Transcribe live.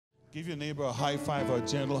Give your neighbor a high five or a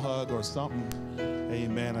gentle hug or something.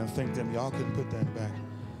 Amen. And thank them. Y'all can put that back.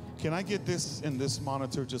 Can I get this in this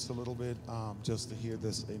monitor just a little bit, just to hear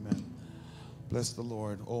this? Amen. Bless the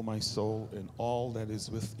Lord, oh my soul, and all that is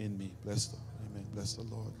within me. Bless the, amen. Bless the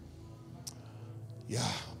Lord. Yeah,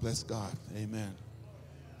 bless God. Amen.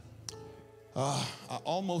 I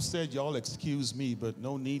almost said y'all excuse me, but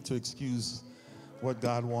no need to excuse what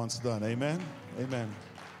God wants done. Amen. Amen.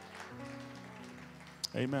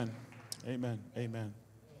 Amen. Amen. Amen.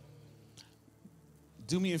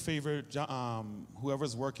 Do me a favor,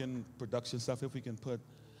 whoever's working production stuff, if we can put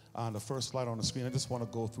the first slide on the screen. I just want to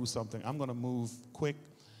go through something. I'm going to move quick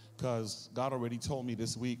because God already told me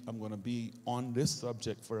this week I'm going to be on this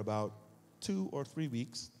subject for about 2 or 3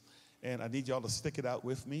 weeks. And I need y'all to stick it out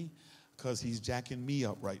with me because he's jacking me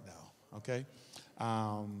up right now, okay?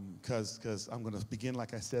 Because I'm going to begin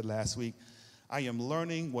like I said last week. I am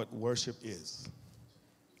learning what worship is.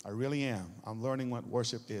 I really am. I'm learning what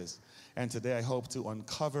worship is. And today I hope to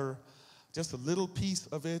uncover just a little piece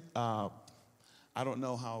of it. I don't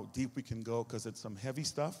know how deep we can go because it's some heavy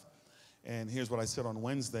stuff. And here's what I said on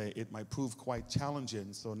Wednesday. It might prove quite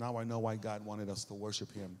challenging. So now I know why God wanted us to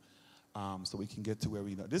worship him, so we can get to where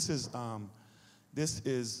we know. Is this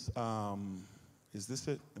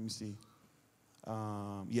it? Let me see.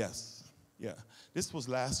 Yes. Yeah. This was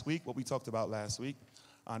last week, what we talked about last week.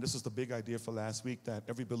 This was the big idea for last week, that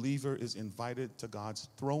every believer is invited to God's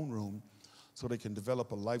throne room so they can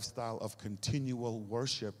develop a lifestyle of continual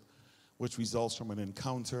worship, which results from an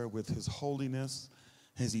encounter with his holiness,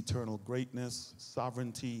 his eternal greatness,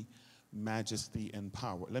 sovereignty, majesty, and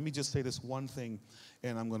power. Let me just say this one thing,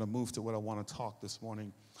 and I'm going to move to what I want to talk this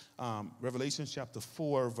morning. Revelation chapter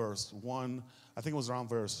 4, verse 1, I think it was around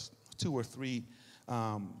verse 2 or 3,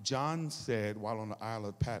 John said, while on the Isle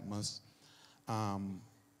of Patmos,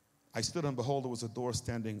 I stood and behold, there was a door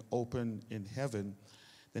standing open in heaven.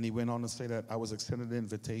 Then he went on to say that I was extended an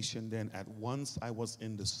invitation. Then at once I was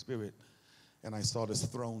in the spirit, and I saw this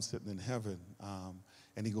throne sitting in heaven.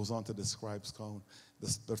 And he goes on to describe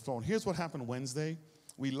the throne. Here's what happened Wednesday.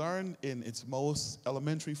 We learned in its most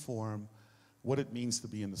elementary form what it means to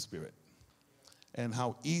be in the spirit and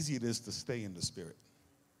how easy it is to stay in the spirit.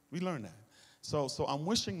 We learned that. So I'm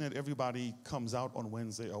wishing that everybody comes out on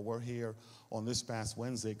Wednesday, or we're here on this past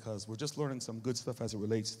Wednesday, because we're just learning some good stuff as it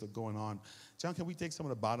relates to going on. John, can we take some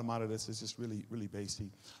of the bottom out of this? It's just really, really basic.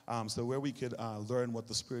 So where we could learn what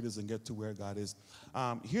the Spirit is and get to where God is.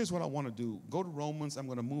 Here's what I want to do. Go to Romans. I'm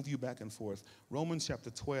going to move you back and forth. Romans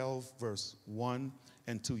chapter 12, verse 1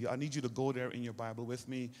 and 2. I need you to go there in your Bible with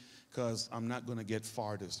me, because I'm not going to get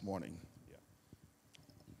far this morning.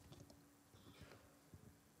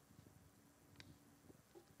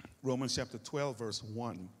 Romans chapter 12, verse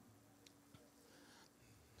 1.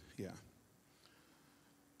 Yeah.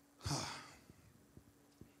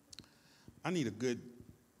 I need a good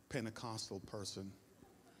Pentecostal person.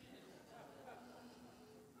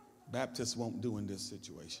 Baptists won't do in this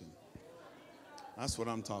situation. That's what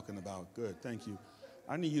I'm talking about. Good, thank you.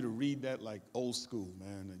 I need you to read that like old school,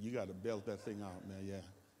 man. You got to belt that thing out, man, yeah.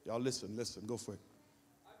 Y'all listen, go for it.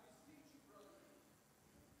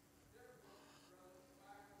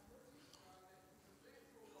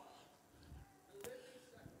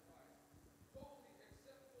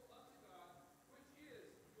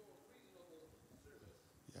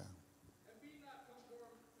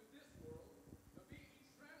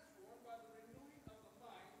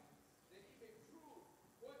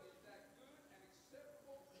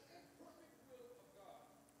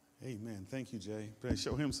 Amen. Thank you, Jay.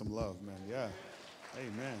 Show him some love, man. Yeah.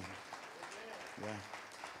 Amen. Yeah.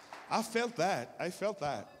 I felt that. I felt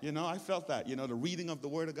that. I felt that. The reading of the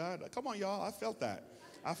Word of God. Come on, y'all. I felt that.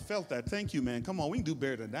 I felt that. Thank you, man. Come on. We can do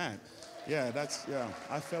better than that. Yeah,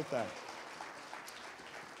 I felt that.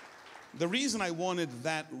 The reason I wanted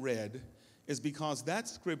that read is because that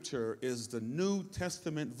scripture is the New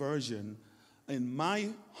Testament version, in my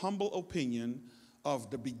humble opinion,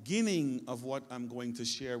 of the beginning of what I'm going to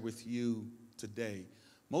share with you today.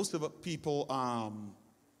 Most of the people,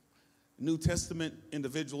 New Testament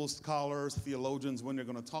individuals, scholars, theologians, when they're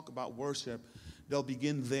going to talk about worship, they'll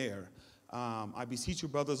begin there. I beseech you,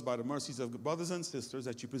 brothers, by the mercies of brothers and sisters,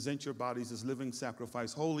 that you present your bodies as living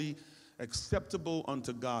sacrifice, holy, acceptable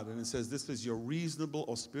unto God. And it says this is your reasonable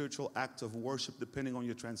or spiritual act of worship, depending on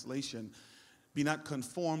your translation. Be not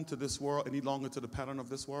conformed to this world any longer, to the pattern of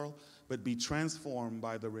this world, but be transformed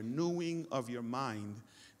by the renewing of your mind.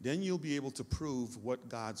 Then you'll be able to prove what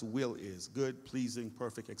God's will is, good, pleasing,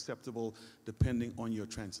 perfect, acceptable, depending on your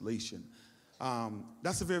translation.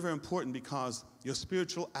 That's very, very important, because your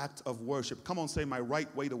spiritual act of worship. Come on, say my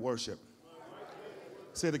right way to worship.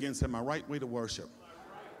 Say it again. Say, my right way to worship.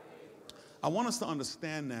 I want us to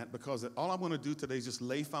understand that because all I'm going to do today is just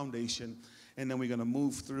lay foundation, and then we're going to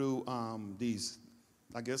move through these.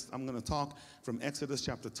 I guess I'm going to talk from Exodus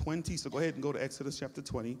chapter 20. So go ahead and go to Exodus chapter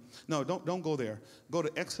 20. No, don't go there. Go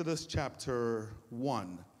to Exodus chapter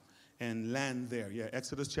 1 and land there. Yeah,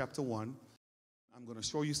 Exodus chapter 1. I'm going to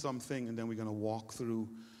show you something, and then we're going to walk through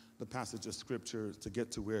the passage of Scripture to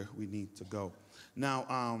get to where we need to go.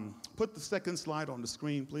 Now, put the second slide on the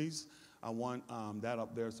screen, please. I want that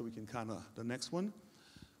up there so we can kind of, the next one.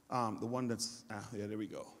 The one that's, yeah, there we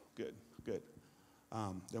go. Good, good.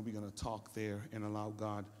 Then we're going to talk there and allow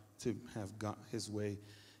God to have got his way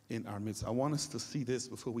in our midst. I want us to see this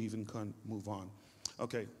before we even can move on.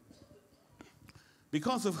 Okay.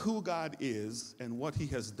 Because of who God is and what he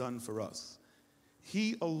has done for us,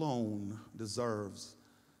 he alone deserves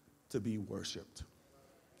to be worshiped.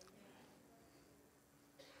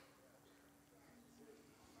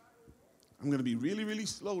 I'm going to be really, really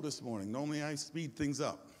slow this morning. Normally I speed things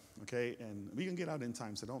up, okay? And we can get out in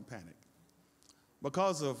time, so don't panic.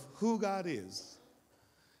 Because of who God is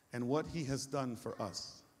and what he has done for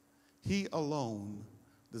us, he alone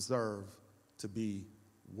deserves to be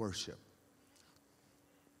worshiped.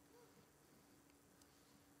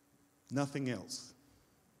 Nothing else.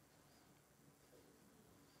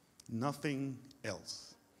 Nothing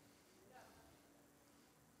else.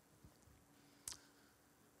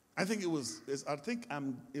 I think I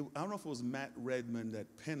don't know if it was Matt Redman that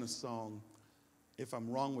penned a song. If I'm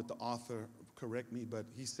wrong with the author, correct me, but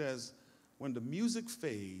he says, when the music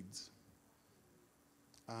fades,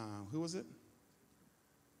 who was it?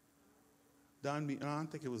 Don, no, I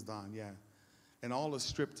think it was Don, yeah. And all is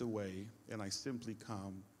stripped away, and I simply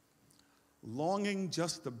come, longing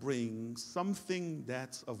just to bring something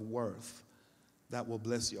that's of worth that will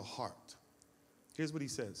bless your heart. Here's what he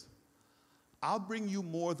says. I'll bring you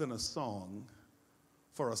more than a song,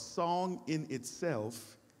 for a song in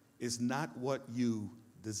itself is not what you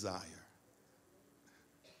desire.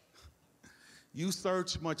 You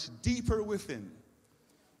search much deeper within.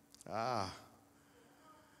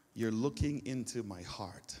 You're looking into my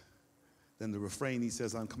heart. Then the refrain, he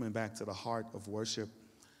says, I'm coming back to the heart of worship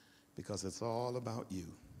because it's all about you.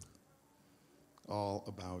 All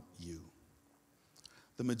about you.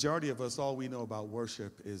 The majority of us, all we know about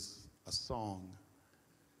worship is a song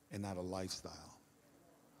and not a lifestyle.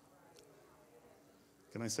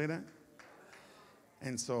 Can I say that?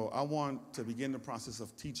 And so I want to begin the process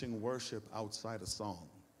of teaching worship outside of song.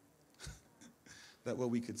 That way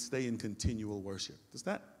we could stay in continual worship. Does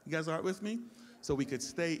that, you guys all right with me? So we could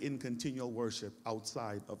stay in continual worship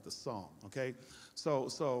outside of the song, okay?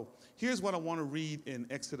 So here's what I want to read in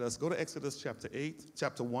Exodus. Go to Exodus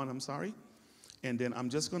chapter 1. And then I'm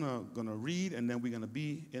just gonna read, and then we're gonna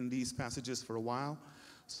be in these passages for a while.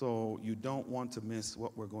 So you don't want to miss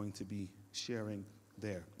what we're going to be sharing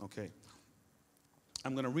there, okay?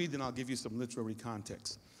 I'm gonna read, and I'll give you some literary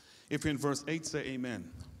context. If you're in verse 8, say amen.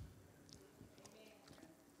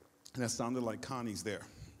 And that sounded like Connie's there.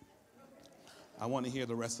 I want to hear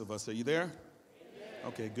the rest of us. Are you there? Amen.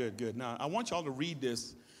 Okay, good. Now, I want y'all to read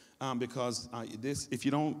this because if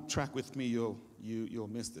you don't track with me, you'll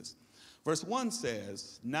miss this. Verse 1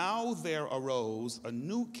 says, now there arose a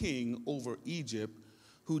new king over Egypt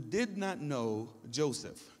who did not know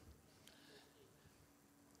Joseph.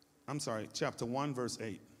 I'm sorry, chapter 1, verse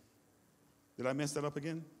 8. Did I mess that up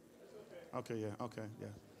again? Okay, yeah.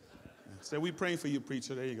 Say, we praying for you,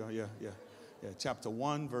 preacher. There you go, yeah. Chapter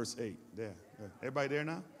 1, verse 8. There. Everybody there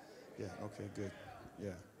now? Yeah, okay, good.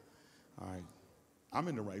 Yeah. All right. I'm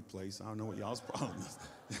in the right place. I don't know what y'all's problem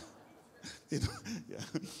is. Yeah.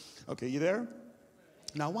 Okay, you there?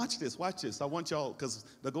 Now watch this. I want y'all, because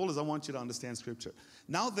the goal is I want you to understand Scripture.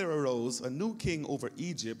 Now there arose a new king over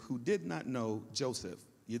Egypt who did not know Joseph.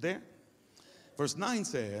 You there? Verse 9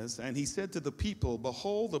 says, and he said to the people,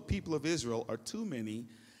 behold, the people of Israel are too many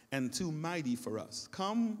and too mighty for us.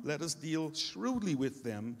 Come, let us deal shrewdly with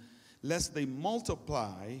them, lest they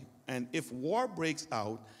multiply, and if war breaks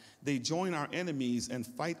out, they join our enemies and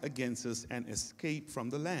fight against us and escape from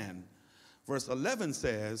the land. Verse 11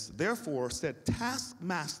 says, therefore set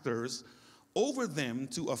taskmasters over them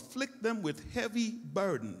to afflict them with heavy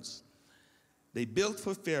burdens. They built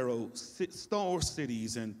for Pharaoh store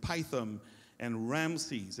cities and Pithom and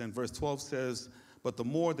Ramses. And verse 12 says, but the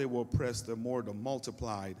more they were oppressed, the more they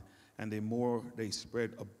multiplied, and the more they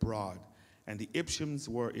spread abroad. And the Egyptians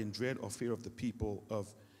were in dread or fear of the people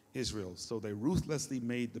of Israel. So they ruthlessly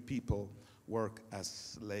made the people work as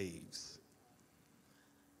slaves.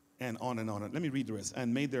 And on and on. Let me read the rest.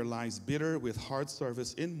 And made their lives bitter with hard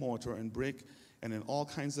service in mortar and brick, and in all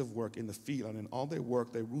kinds of work in the field, and in all their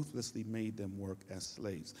work they ruthlessly made them work as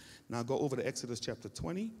slaves. Now go over to Exodus chapter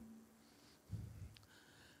 20.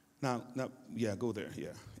 Now, go there,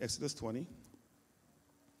 Exodus 20.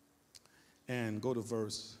 And go to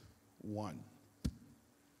verse 1.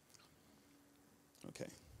 Okay,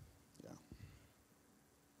 yeah.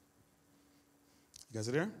 You guys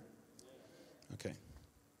are there? Okay.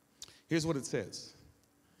 Here's what it says.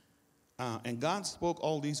 And God spoke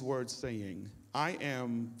all these words, saying, I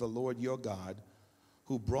am the Lord your God,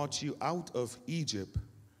 who brought you out of Egypt,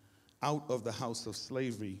 out of the house of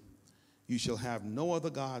slavery. You shall have no other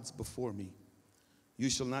gods before me. You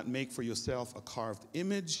shall not make for yourself a carved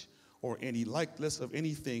image or any likeness of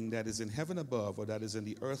anything that is in heaven above, or that is in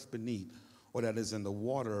the earth beneath, or that is in the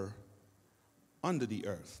water under the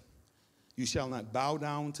earth. You shall not bow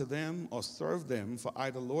down to them or serve them, for I,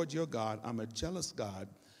 the Lord your God, am a jealous God,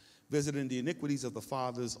 visiting the iniquities of the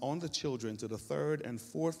fathers on the children to the third and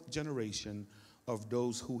fourth generation of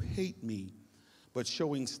those who hate me, but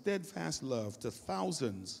showing steadfast love to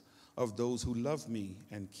thousands of those who love me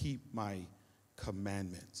and keep my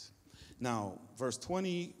commandments. Now, verse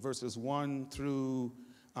 20, verses 1 through,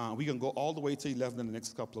 we're going to go all the way to 11 in the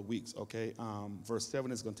next couple of weeks, okay? Verse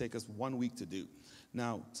 7 is going to take us 1 week to do.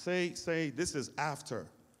 Now, say, this is after.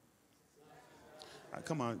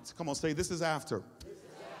 Come on, say, this is after.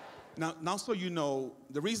 Now, so you know,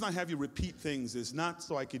 the reason I have you repeat things is not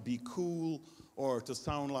so I could be cool or to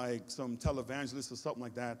sound like some televangelist or something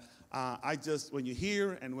like that. When you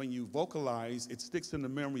hear and when you vocalize, it sticks in the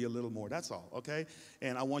memory a little more. That's all, okay?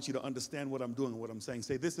 And I want you to understand what I'm doing and what I'm saying.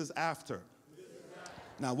 Say, this is after.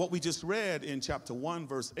 Now, what we just read in chapter 1,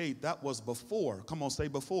 verse 8, that was before. Come on, say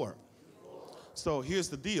before. So here's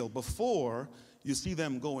the deal. Before, you see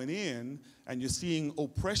them going in, and you're seeing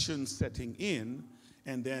oppression setting in.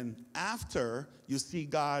 And then after, you see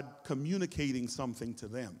God communicating something to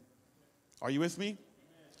them. Are you with me? Amen.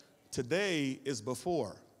 Today is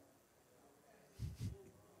before.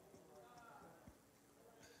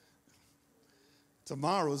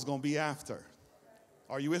 Tomorrow is going to be after.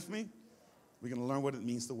 Are you with me? We're going to learn what it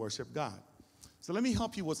means to worship God. So let me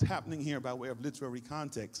help you what's happening here by way of literary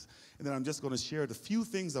context. And then I'm just going to share the few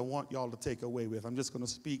things I want y'all to take away with. I'm just going to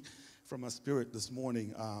speak from my spirit this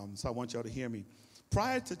morning, so I want y'all to hear me.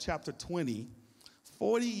 Prior to chapter 20,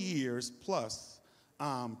 40 years plus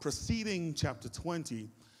preceding chapter 20,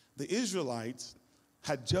 the Israelites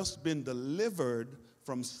had just been delivered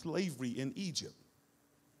from slavery in Egypt.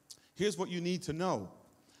 Here's what you need to know.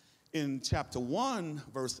 In chapter 1,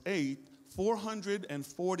 verse 8,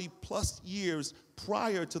 440 plus years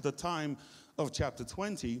prior to the time of chapter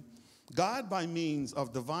 20, God, by means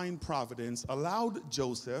of divine providence, allowed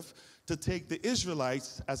Joseph to take the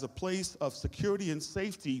Israelites as a place of security and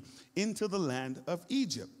safety into the land of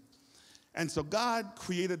Egypt. And so God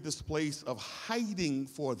created this place of hiding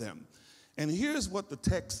for them. And here's what the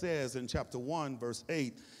text says in chapter 1, verse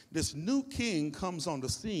 8. This new king comes on the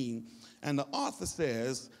scene, and the author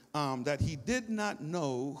says that he did not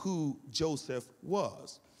know who Joseph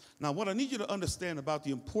was. Now, what I need you to understand about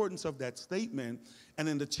the importance of that statement and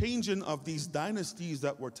in the changing of these dynasties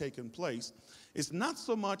that were taking place is not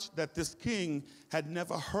so much that this king had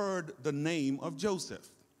never heard the name of Joseph,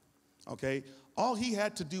 okay? All he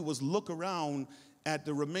had to do was look around at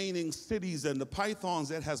the remaining cities and the pythons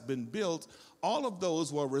that has been built. All of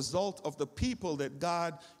those were a result of the people that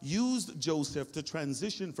God used Joseph to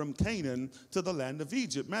transition from Canaan to the land of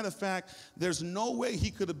Egypt. Matter of fact, there's no way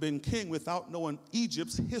he could have been king without knowing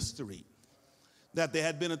Egypt's history. That there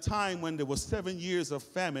had been a time when there was 7 years of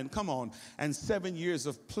famine, come on, and 7 years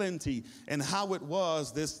of plenty, and how it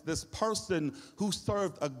was this person who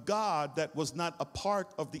served a God that was not a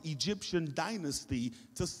part of the Egyptian dynasty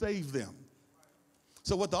to save them.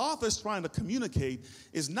 So what the author is trying to communicate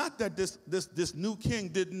is not that this new king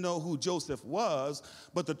didn't know who Joseph was,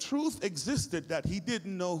 but the truth existed that he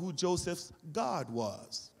didn't know who Joseph's God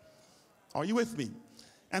was. Are you with me?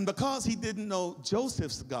 And because he didn't know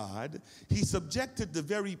Joseph's God, he subjected the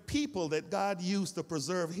very people that God used to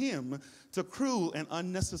preserve him to cruel and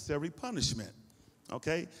unnecessary punishment.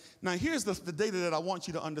 Okay? Now here's the data that I want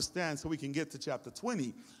you to understand so we can get to chapter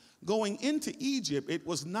 20. Going into Egypt, it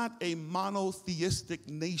was not a monotheistic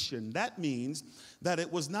nation. That means that it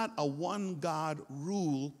was not a one God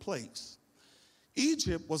rule place.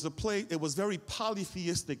 Egypt was a place, it was very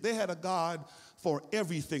polytheistic. They had a god for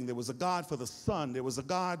everything. There was a god for the sun. There was a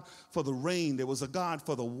god for the rain. There was a god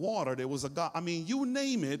for the water. There was a god, I mean, you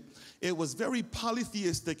name it. It was very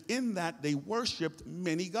polytheistic in that they worshiped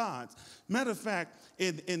many gods. Matter of fact,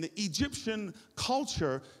 in the Egyptian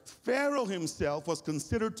culture, Pharaoh himself was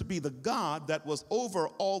considered to be the god that was over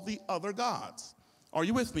all the other gods. Are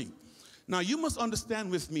you with me? Now, you must understand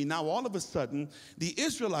with me, now all of a sudden, the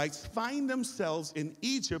Israelites find themselves in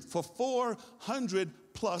Egypt for 400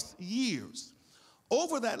 plus years.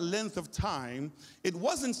 Over that length of time, it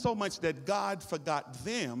wasn't so much that God forgot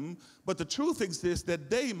them, but the truth exists that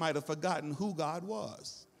they might have forgotten who God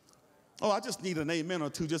was. Oh, I just need an amen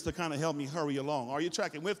or two just to kind of help me hurry along. Are you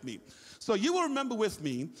tracking with me? So you will remember with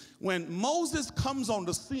me, when Moses comes on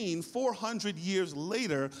the scene 400 years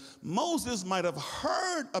later, Moses might have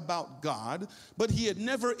heard about God, but he had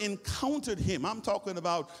never encountered him. I'm talking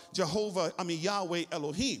about Yahweh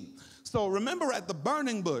Elohim. So remember at the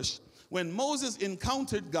burning bush, when Moses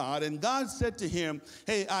encountered God and God said to him,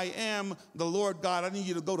 hey, I am the Lord God. I need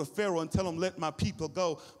you to go to Pharaoh and tell him, let my people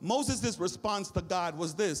go. Moses' response to God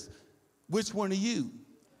was this: which one are you?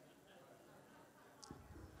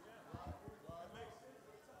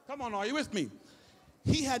 Come on, are you with me?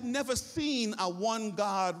 He had never seen a one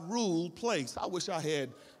God rule place. I wish I had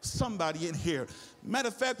somebody in here. Matter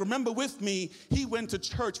of fact, remember with me, he went to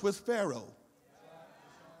church with Pharaoh.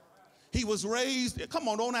 He was raised, come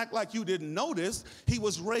on, don't act like you didn't know this. He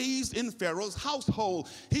was raised in Pharaoh's household.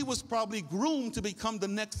 He was probably groomed to become the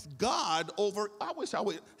next god over, I wish I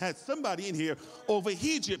had somebody in here, over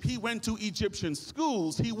Egypt. He went to Egyptian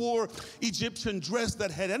schools. He wore Egyptian dress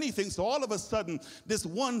that had anything. So all of a sudden, this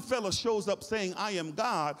one fella shows up saying, I am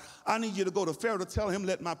God. I need you to go to Pharaoh to tell him,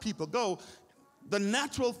 let my people go. The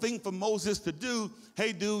natural thing for Moses to do,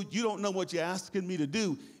 hey, dude, you don't know what you're asking me to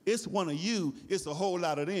do. It's one of you. It's a whole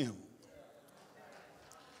lot of them.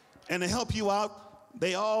 And to help you out,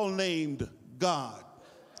 they all named God.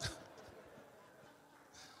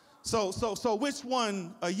 So which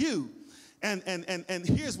one are you? And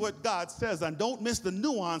here's what God says, and don't miss the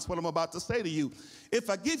nuance what I'm about to say to you. If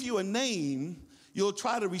I give you a name, you'll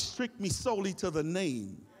try to restrict me solely to the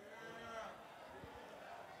name.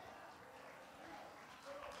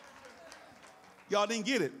 Y'all didn't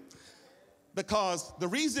get it. Because the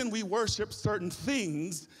reason we worship certain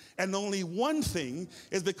things and only one thing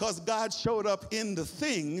is because God showed up in the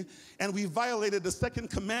thing, and we violated the second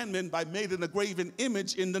commandment by making a graven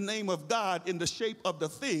image in the name of God in the shape of the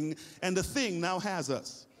thing, and the thing now has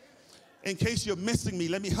us. In case you're missing me,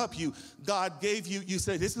 let me help you. God gave you, you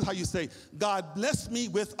say, this is how you say, God blessed me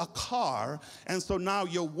with a car, and so now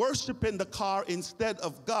you're worshiping the car instead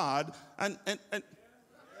of God, and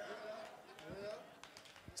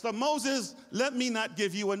so Moses, let me not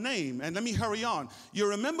give you a name, and let me hurry on. You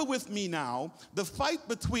remember with me now, the fight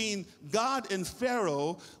between God and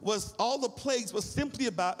Pharaoh was, all the plagues was simply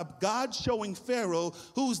about God showing Pharaoh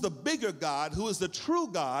who's the bigger God, who is the true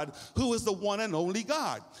God, who is the one and only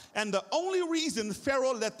God. And the only reason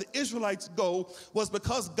Pharaoh let the Israelites go was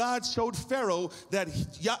because God showed Pharaoh that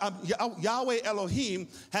Yahweh Elohim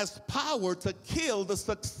has power to kill the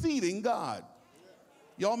succeeding God.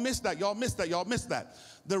 Y'all missed that, y'all missed that, y'all missed that.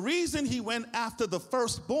 The reason he went after the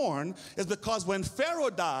firstborn is because when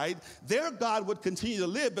Pharaoh died, their God would continue to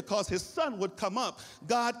live because his son would come up.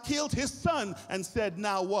 God killed his son and said,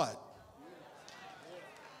 now what?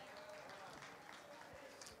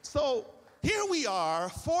 So here we are,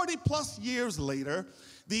 40 plus years later.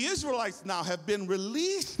 The Israelites now have been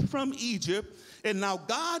released from Egypt, and now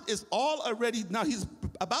God is now he's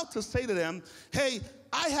about to say to them, hey,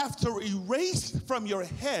 I have to erase from your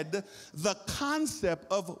head the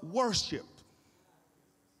concept of worship.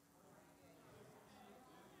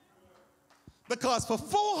 Because for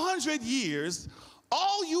 400 years,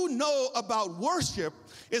 all you know about worship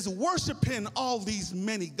is worshiping all these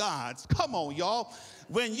many gods. Come on, y'all.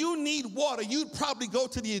 When you need water, you'd probably go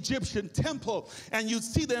to the Egyptian temple and you'd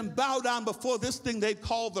see them bow down before this thing they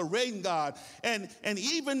call the rain god. And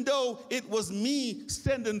even though it was me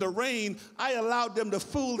sending the rain, I allowed them to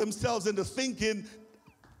fool themselves into thinking.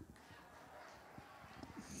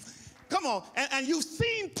 Come on, and you've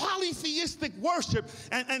seen polytheistic worship,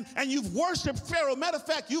 and you've worshiped Pharaoh. Matter of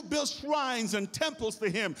fact, you've built shrines and temples to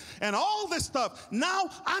him and all this stuff. Now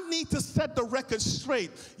I need to set the record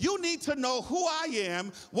straight. You need to know who I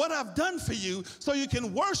am, what I've done for you, so you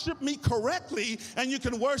can worship me correctly and you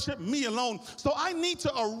can worship me alone. So I need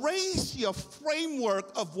to erase your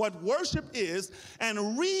framework of what worship is and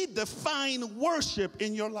redefine worship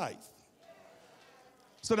in your life.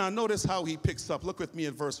 So now notice how he picks up. Look with me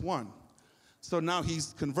at verse 1. So now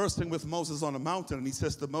he's conversing with Moses on a mountain, and he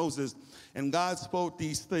says to Moses, and God spoke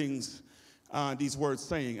these things, these words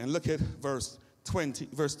saying, and look at verse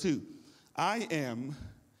 2. I am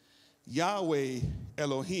Yahweh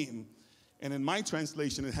Elohim. And in my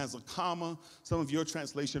translation, it has a comma. Some of your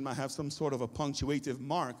translation might have some sort of a punctuative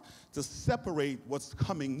mark to separate what's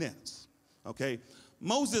coming next. Okay?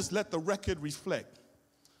 Moses, let the record reflect.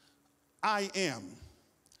 I am.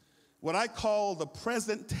 What I call the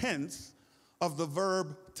present tense of the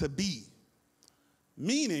verb to be.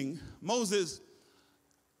 Meaning, Moses,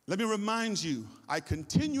 let me remind you, I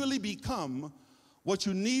continually become what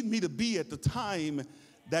you need me to be at the time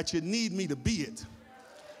that you need me to be it.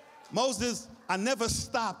 Moses, I never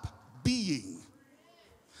stop being.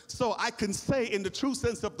 So I can say in the true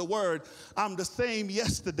sense of the word, I'm the same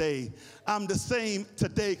yesterday, I'm the same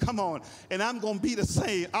today, come on, and I'm going to be the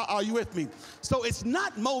same. Are you with me? So it's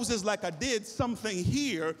not, Moses, like I did something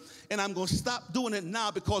here, and I'm going to stop doing it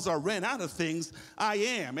now because I ran out of things. I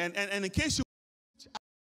am. And in case you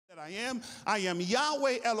that I am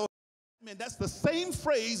Yahweh Elohim. And that's the same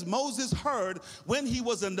phrase Moses heard when he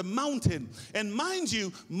was in the mountain. And mind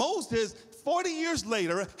you, Moses, 40 years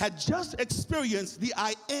later, had just experienced the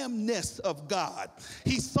I amness of God.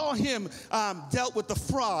 He saw him dealt with the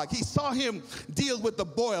frog. He saw him deal with the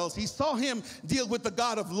boils. He saw him deal with the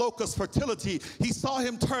God of locust fertility. He saw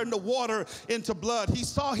him turn the water into blood. He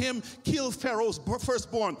saw him kill Pharaoh's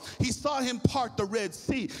firstborn. He saw him part the Red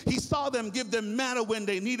Sea. He saw them give them manna when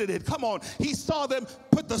they needed it. Come on. He saw them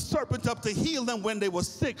put the serpent up to heal them when they were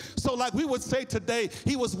sick. So like we would say today,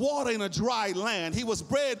 he was water in a dry land. He was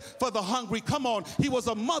bread for the hungry. Come on. He was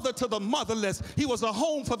a mother to the motherless. He was a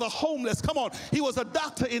home for the homeless. Come on. He was a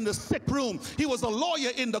doctor in the sick room. He was a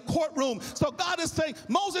lawyer in the courtroom. So God is saying,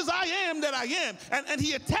 Moses, I am that I am. And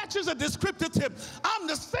he attaches a descriptive tip. I'm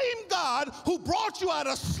the same God who brought you out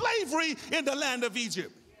of slavery in the land of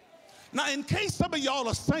Egypt. Now, in case some of y'all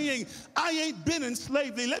are saying, I ain't been in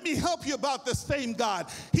slavery, let me help you about the same God.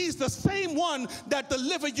 He's the same one that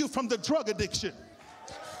delivered you from the drug addiction.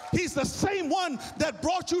 He's the same one that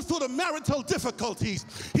brought you through the marital difficulties.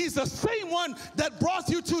 He's the same one that brought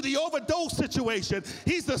you to the overdose situation.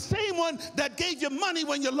 He's the same one that gave you money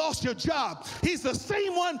when you lost your job. He's the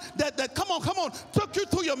same one that come on, took you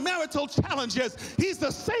through your marital challenges. He's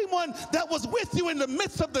the same one that was with you in the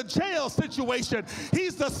midst of the jail situation.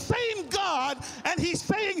 He's the same God, and he's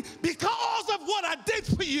saying, because of what I did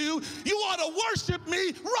for you, you ought to worship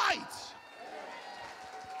me right.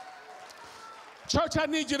 Church, I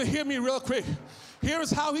need you to hear me real quick. Here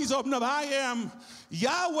is how he's opened up. I am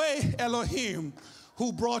Yahweh Elohim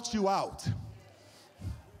who brought you out.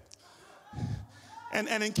 And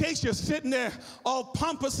in case you're sitting there all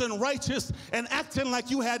pompous and righteous and acting like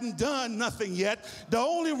you hadn't done nothing yet, the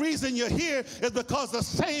only reason you're here is because the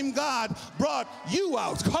same God brought you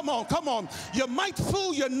out. Come on, come on. You might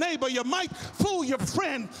fool your neighbor, you might fool your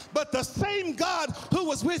friend, but the same God who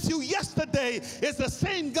was with you yesterday is the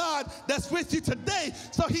same God that's with you today.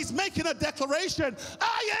 So he's making a declaration.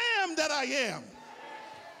 I am that I am.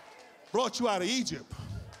 Brought you out of Egypt.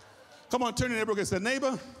 Come on, turn to your neighbor and say,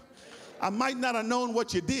 neighbor, I might not have known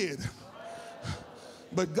what you did,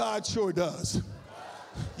 but God sure does.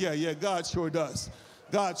 Yeah, God sure does.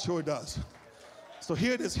 God sure does. So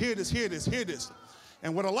hear this.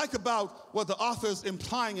 And what I like about what the author is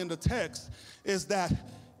implying in the text is that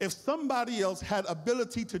if somebody else had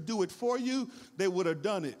ability to do it for you, they would have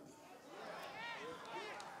done it.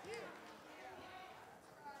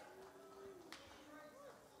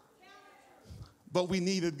 But we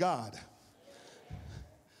needed God.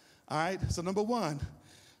 All right, so number one,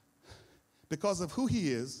 because of who he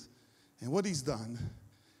is and what he's done,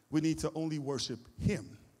 we need to only worship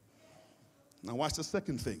him. Now watch the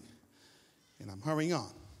second thing, and I'm hurrying on.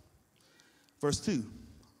 Verse 2,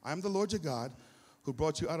 I am the Lord your God who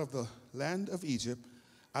brought you out of the land of Egypt,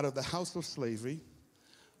 out of the house of slavery.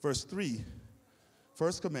 Verse 3,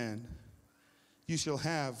 first command, you shall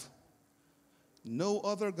have no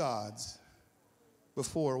other gods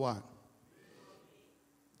before what?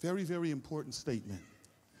 Very, very important statement.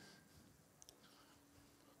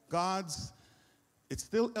 God's, it's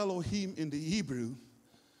still Elohim in the Hebrew,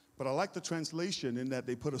 but I like the translation in that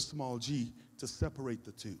they put a small g to separate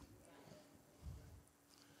the two.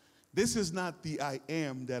 This is not the I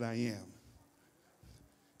am that I am.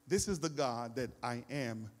 This is the God that I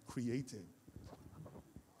am created.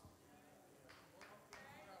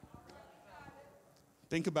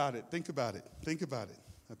 Think about it,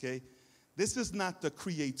 okay? This is not the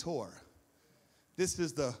creator. This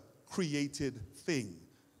is the created thing.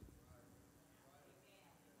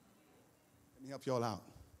 Let me help you all out.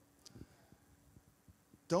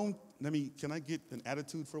 Can I get an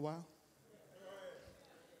attitude for a while?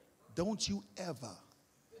 Don't you ever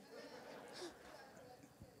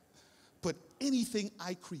put anything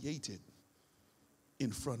I created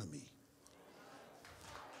in front of me.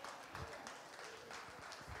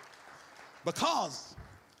 Because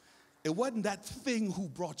it wasn't that thing who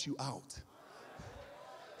brought you out.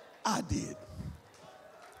 I did.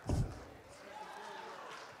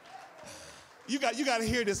 You got to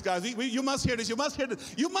hear this, guys. You must hear this. You must hear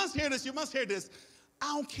this. You must hear this. You must hear this.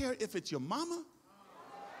 I don't care if it's your mama.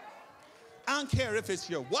 I don't care if it's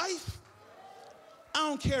your wife. I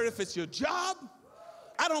don't care if it's your job.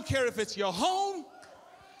 I don't care if it's your home.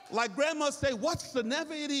 Like grandma say,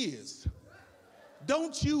 whatsoever it is,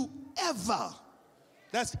 don't you ever,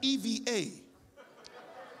 that's EVA,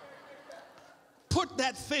 put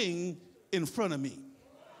that thing in front of me.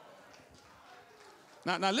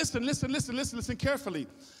 Now listen carefully.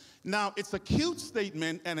 Now, it's a cute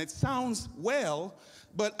statement and it sounds well,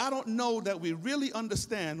 but I don't know that we really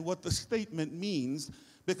understand what the statement means,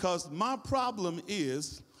 because my problem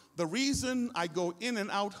is the reason I go in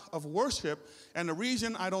and out of worship and the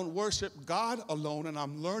reason I don't worship God alone, and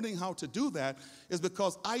I'm learning how to do that, is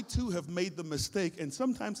because I too have made the mistake and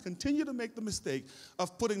sometimes continue to make the mistake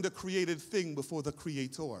of putting the created thing before the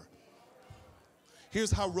creator.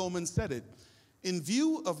 Here's how Romans said it. In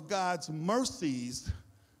view of God's mercies,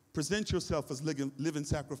 present yourself as living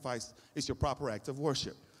sacrifice is your proper act of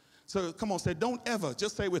worship. So come on, say, don't ever.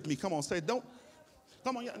 Just say with me. Come on, say, don't.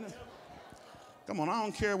 Come on. Come on, I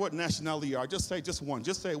don't care what nationality you are. Just say just one.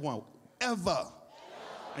 Just say one. Ever.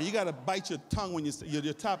 And you got to bite your tongue when you say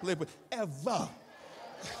your top lip. Ever.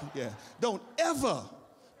 Yeah. Don't ever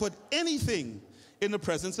put anything in the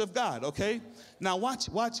presence of God, okay? Now watch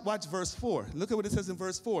verse 4. Look at what it says in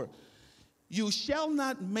verse 4. You shall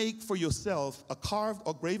not make for yourself a carved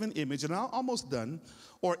or graven image, and I'm almost done,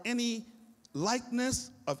 or any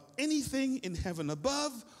likeness of anything in heaven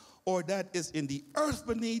above, or that is in the earth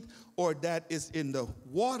beneath, or that is in the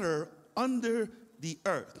water under the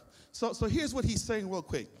earth. So here's what he's saying real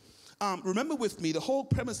quick. Remember with me, the whole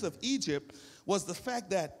premise of Egypt was the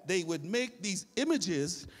fact that they would make these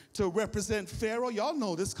images to represent Pharaoh. Y'all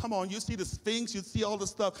know this. Come on, you see the Sphinx, you see all the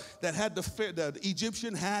stuff that had the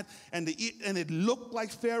Egyptian hat, and it looked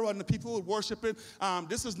like Pharaoh, and the people would worship it.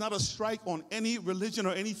 This is not a strike on any religion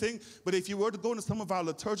or anything, but if you were to go into some of our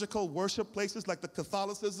liturgical worship places like the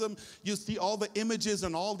Catholicism, you see all the images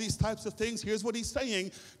and all these types of things. Here's what he's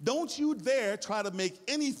saying. Don't you dare try to make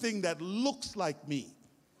anything that looks like me.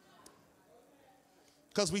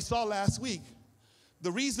 Because we saw last week,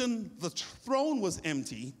 the reason the throne was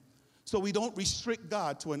empty, so we don't restrict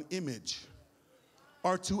God to an image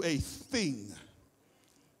or to a thing.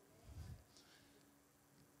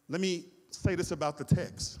 Let me say this about the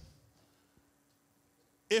text.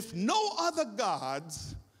 If no other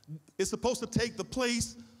gods is supposed to take the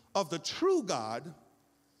place of the true God,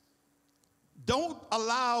 don't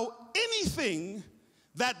allow anything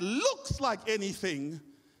that looks like anything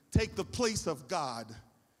take the place of God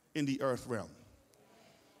in the earth realm.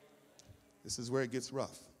 This is where it gets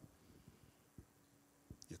rough.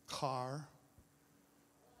 Your car,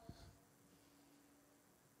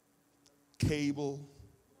 cable,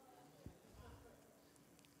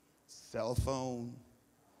 cell phone,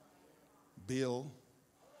 bill,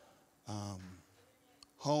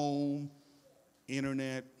 home,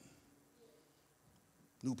 internet,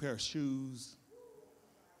 new pair of shoes,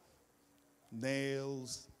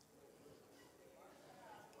 nails,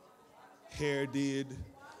 hair did.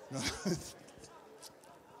 I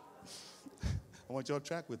want y'all to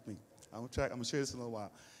track with me. I'm going to share this in a little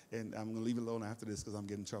while. And I'm going to leave it alone after this because I'm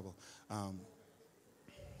getting in trouble.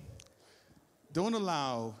 Don't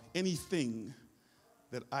allow anything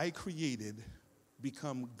that I created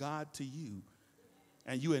become God to you,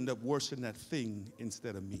 and you end up worshiping that thing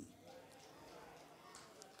instead of me.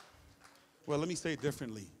 Well, let me say it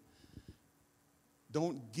differently.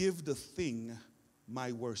 Don't give the thing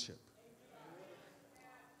my worship.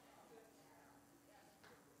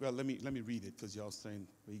 Well, let me read it, because y'all saying,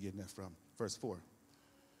 where are you getting that from? Verse 4.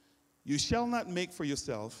 You shall not make for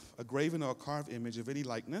yourself a graven or a carved image of any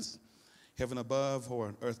likeness, heaven above or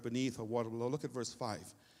on earth beneath or water below. Look at verse 5.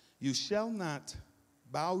 You shall not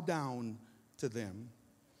bow down to them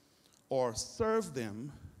or serve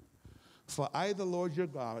them, for I, the Lord your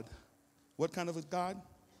God, what kind of a God?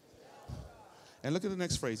 And look at the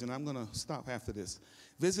next phrase, and I'm going to stop after this.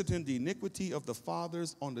 Visiting the iniquity of the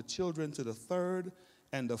fathers on the children to the third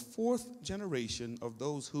and the fourth generation of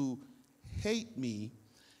those who hate me.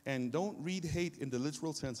 And don't read hate in the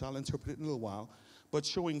literal sense. I'll interpret it in a little while. But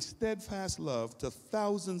showing steadfast love to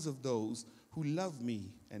thousands of those who love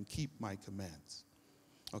me and keep my commands.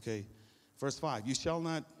 Okay, verse 5, you shall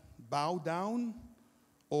not bow down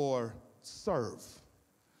or serve.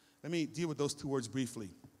 Let me deal with those two words briefly.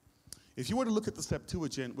 If you were to look at the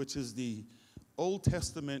Septuagint, which is the Old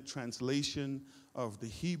Testament translation of the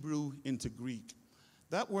Hebrew into Greek,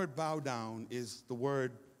 that word bow down is the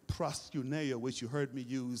word proskuneo, which you heard me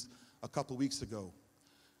use a couple weeks ago.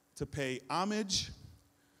 To pay homage,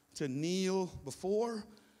 to kneel before,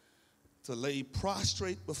 to lay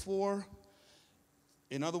prostrate before.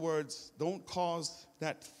 In other words, don't cause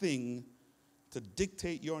that thing to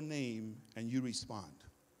dictate your name and you respond.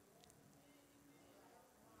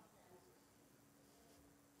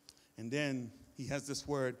 And then he has this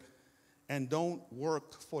word, and don't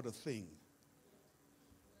work for the thing.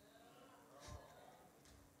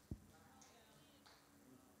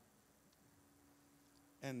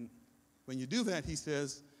 And when you do that, he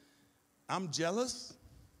says, I'm jealous,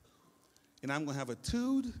 and I'm going to have a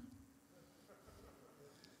tude,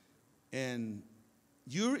 and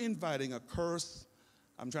you're inviting a curse.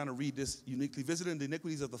 I'm trying to read this uniquely. Visiting the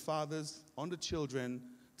iniquities of the fathers on the children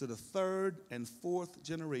to the third and fourth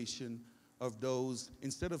generation of those,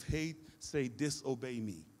 instead of hate, say disobey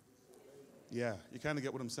me. Yeah, you kind of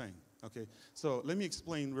get what I'm saying. Okay, so let me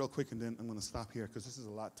explain real quick, and then I'm going to stop here because this is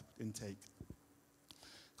a lot to intake.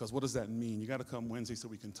 Because what does that mean? You got to come Wednesday so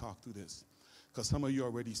we can talk through this. Because some of you are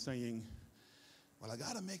already saying, well, I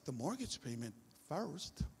got to make the mortgage payment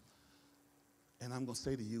first. And I'm going to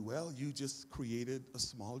say to you, well, you just created a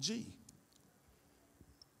small g.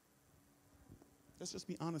 Let's just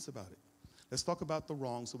be honest about it. Let's talk about the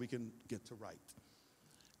wrong so we can get to right.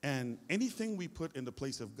 And anything we put in the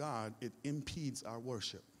place of God, it impedes our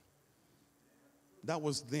worship. That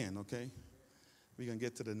was then, okay? We're going to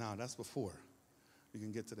get to the now. That's before. We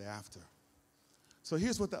can get to the after. So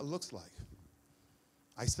here's what that looks like.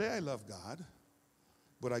 I say I love God,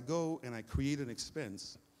 but I go and I create an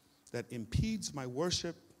expense that impedes my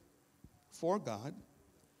worship for God.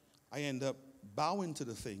 I end up bowing to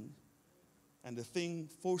the thing, and the thing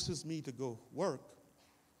forces me to go work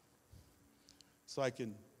so I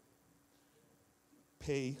can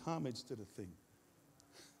pay homage to the thing.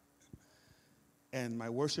 And my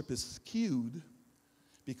worship is skewed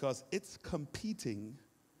because it's competing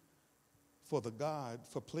for the God,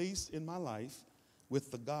 for place in my life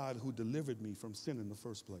with the God who delivered me from sin in the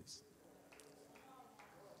first place.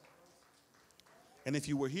 And if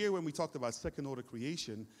you were here when we talked about second order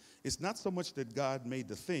creation, it's not so much that God made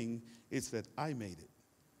the thing, it's that I made it.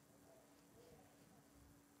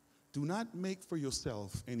 Do not make for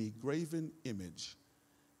yourself any graven image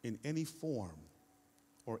in any form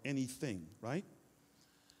or anything, right?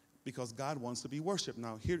 Because God wants to be worshiped.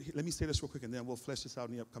 Now, here, let me say this real quick, and then we'll flesh this out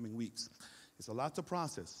in the upcoming weeks. It's a lot to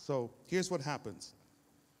process. So here's what happens.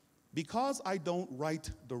 Because I don't right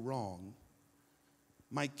the wrong,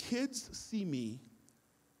 my kids see me,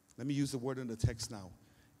 let me use the word in the text now,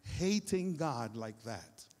 hating God like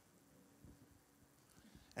that.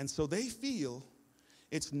 And so they feel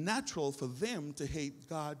it's natural for them to hate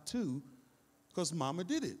God too, because mama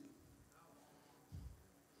did it.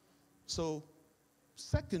 So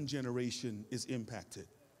second generation is impacted.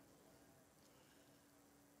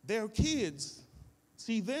 Their kids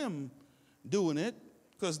see them doing it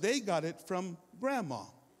because they got it from grandma.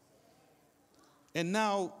 And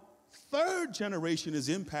now third generation is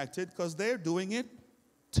impacted because they're doing it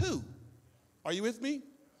too. Are you with me?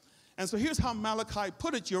 And so here's how Malachi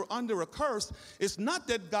put it. You're under a curse. It's not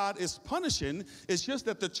that God is punishing. It's just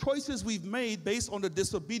that the choices we've made based on the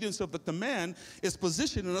disobedience of the command is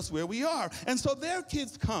positioning us where we are. And so their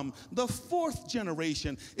kids come, the fourth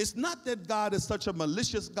generation. It's not that God is such a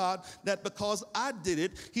malicious God that because I did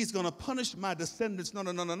it, he's going to punish my descendants. No,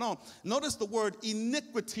 no, no, no, no. Notice the word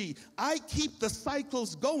iniquity. I keep the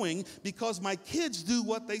cycles going because my kids do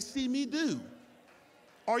what they see me do.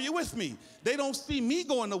 Are you with me? They don't see me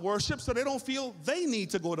going to worship, so they don't feel they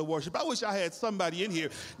need to go to worship. I wish I had somebody in here.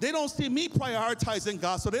 They don't see me prioritizing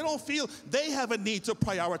God, so they don't feel they have a need to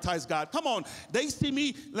prioritize God. Come on. They see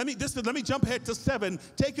me, let me jump ahead to 7,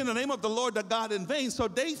 taking the name of the Lord the God in vain, so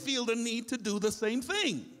they feel the need to do the same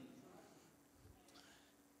thing.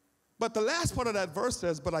 But the last part of that verse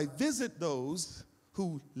says, but I visit those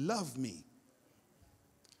who love me.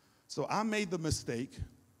 So I made the mistake,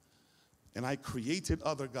 and I created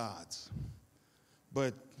other gods.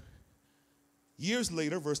 But years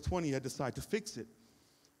later, verse 20, I decided to fix it.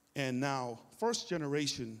 And now, first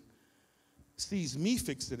generation sees me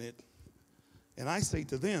fixing it, and I say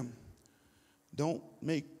to them, don't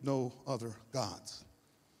make no other gods.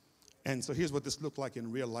 And so here's what this looked like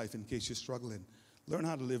in real life in case you're struggling. Learn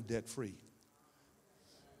how to live debt-free.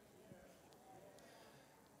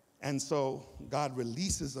 And so God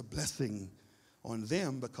releases a blessing on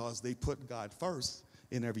them because they put God first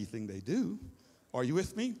in everything they do. Are you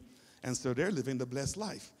with me? And so they're living the blessed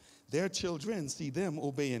life. Their children see them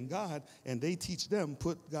obeying God, and they teach them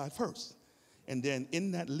put God first. And then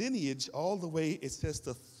in that lineage, all the way, it says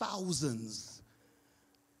to thousands,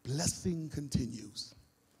 blessing continues.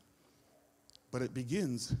 But it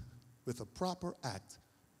begins with a proper act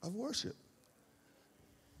of worship.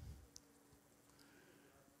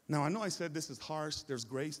 Now, I know I said this is harsh. There's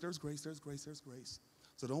grace, there's grace, there's grace, there's grace.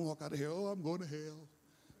 So don't walk out of here, oh, I'm going to hell.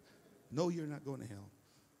 No, you're not going to hell.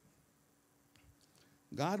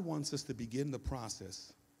 God wants us to begin the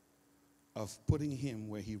process of putting him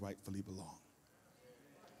where he rightfully belongs.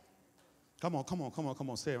 Come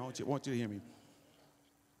on, say it. I want you to hear me.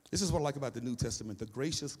 This is what I like about the New Testament, the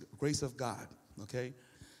grace of God, okay?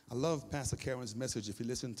 I love Pastor Karen's message. If you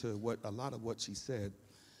listen to a lot of what she said,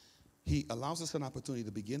 he allows us an opportunity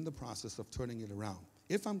to begin the process of turning it around.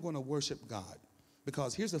 If I'm going to worship God,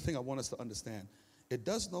 because here's the thing I want us to understand. It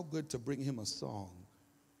does no good to bring him a song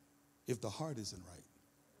if the heart isn't right.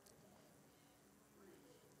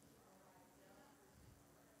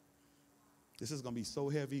 This is going to be so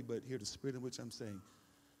heavy, but hear the spirit in which I'm saying.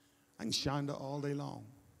 I can shanda all day long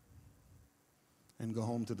and go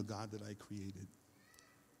home to the God that I created.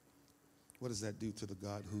 What does that do to the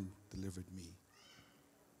God who delivered me?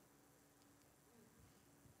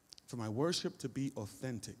 For my worship to be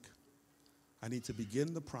authentic, I need to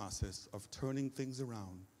begin the process of turning things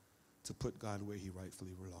around to put God where he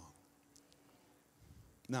rightfully belongs.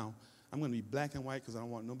 Now, I'm going to be black and white because I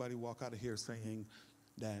don't want nobody to walk out of here saying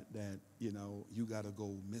that you got to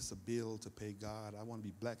go miss a bill to pay God. I want to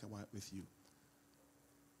be black and white with you.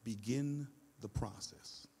 Begin the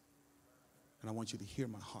process. And I want you to hear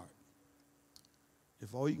my heart.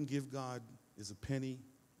 If all you can give God is a penny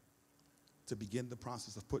to begin the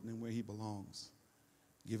process of putting him where he belongs,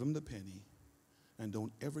 give him the penny, and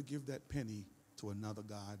don't ever give that penny to another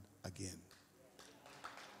God again.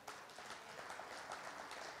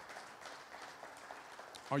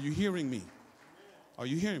 Are you hearing me? Are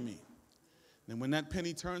you hearing me? And when that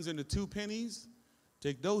penny turns into 2 pennies,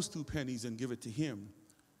 take those 2 pennies and give it to him,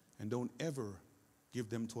 and don't ever give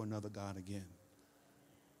them to another God again.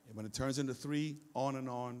 And when it turns into 3, on and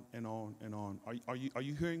on and on and on. Are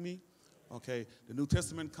you hearing me? Okay, the New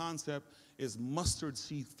Testament concept is mustard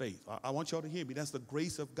seed faith. I want y'all to hear me. That's the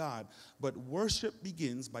grace of God. But worship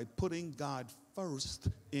begins by putting God first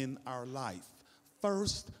in our life.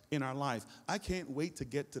 First in our life. I can't wait to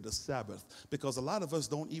get to the Sabbath because a lot of us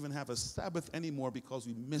don't even have a Sabbath anymore because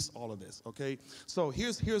we miss all of this, okay? So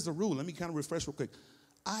here's the rule. Let me kind of refresh real quick.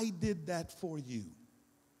 I did that for you.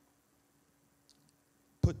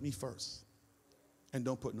 Put me first and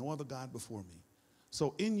don't put no other God before me.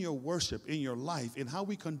 So in your worship, in your life, in how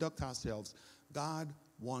we conduct ourselves, God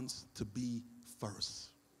wants to be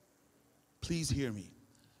first. Please hear me.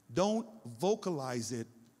 Don't vocalize it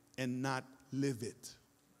and not live it.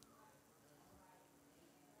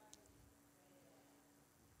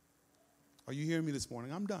 Are you hearing me this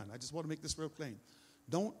morning? I'm done. I just want to make this real plain.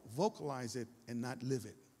 Don't vocalize it and not live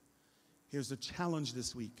it. Here's the challenge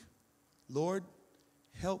this week. Lord,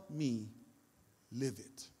 help me live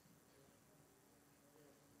it.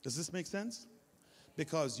 Does this make sense?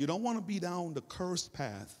 Because you don't want to be down the cursed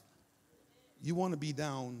path. You want to be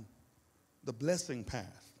down the blessing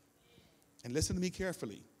path. And listen to me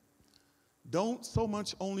carefully. Don't so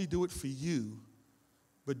much only do it for you,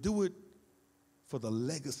 but do it for the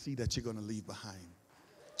legacy that you're going to leave behind.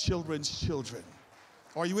 Children's children.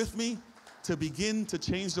 Are you with me? To begin to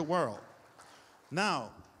change the world. Now,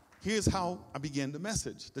 here's how I begin the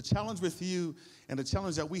message. The challenge with you and the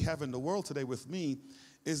challenge that we have in the world today with me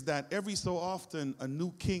is that every so often a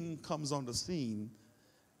new king comes on the scene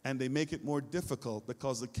and they make it more difficult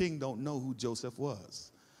because the king don't know who Joseph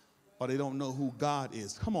was. Or they don't know who God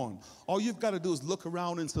is. Come on. All you've got to do is look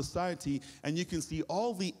around in society and you can see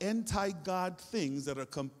all the anti-God things that are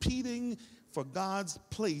competing for God's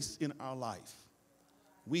place in our life.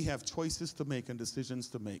 We have choices to make and decisions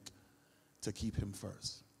to make to keep him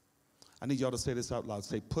first. I need y'all to say this out loud.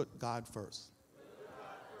 Say, put God first. Put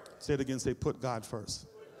God first. Say it again. Say, put God first.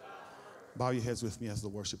 Put God first. Bow your heads with me as the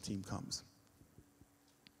worship team comes.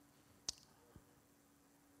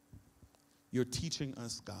 You're teaching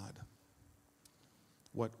us, God,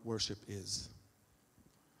 what worship is.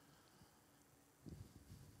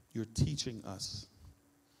 You're teaching us.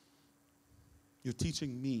 You're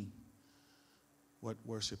teaching me what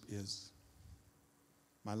worship is.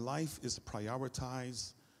 My life is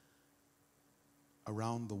prioritized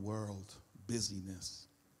around the world, busyness,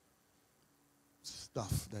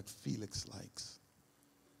 stuff that Felix likes,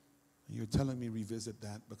 You're telling me revisit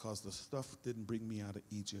that because the stuff didn't bring me out of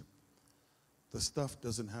Egypt. The stuff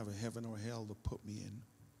doesn't have a heaven or hell to put me in.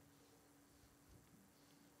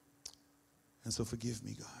 And so forgive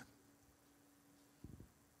me, God.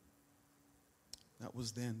 That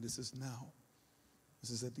was then. This is now.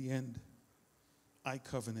 This is at the end. I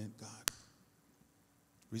covenant, God.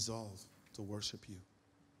 Resolve to worship you.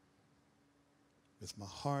 With my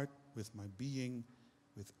heart, with my being,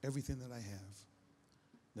 with everything that I have,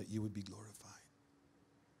 that you would be glorified.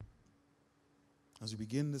 As we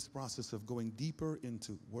begin this process of going deeper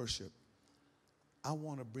into worship, I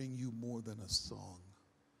want to bring you more than a song.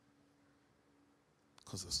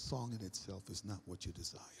 Because a song in itself is not what you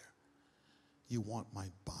desire. You want my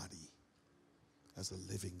body as a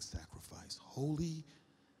living sacrifice, holy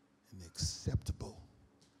and acceptable.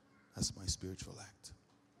 That's my spiritual act.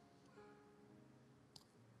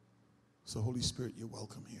 So Holy Spirit, you're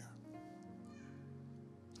welcome here.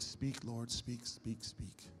 Speak, Lord, speak, speak,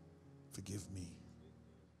 speak. Forgive me.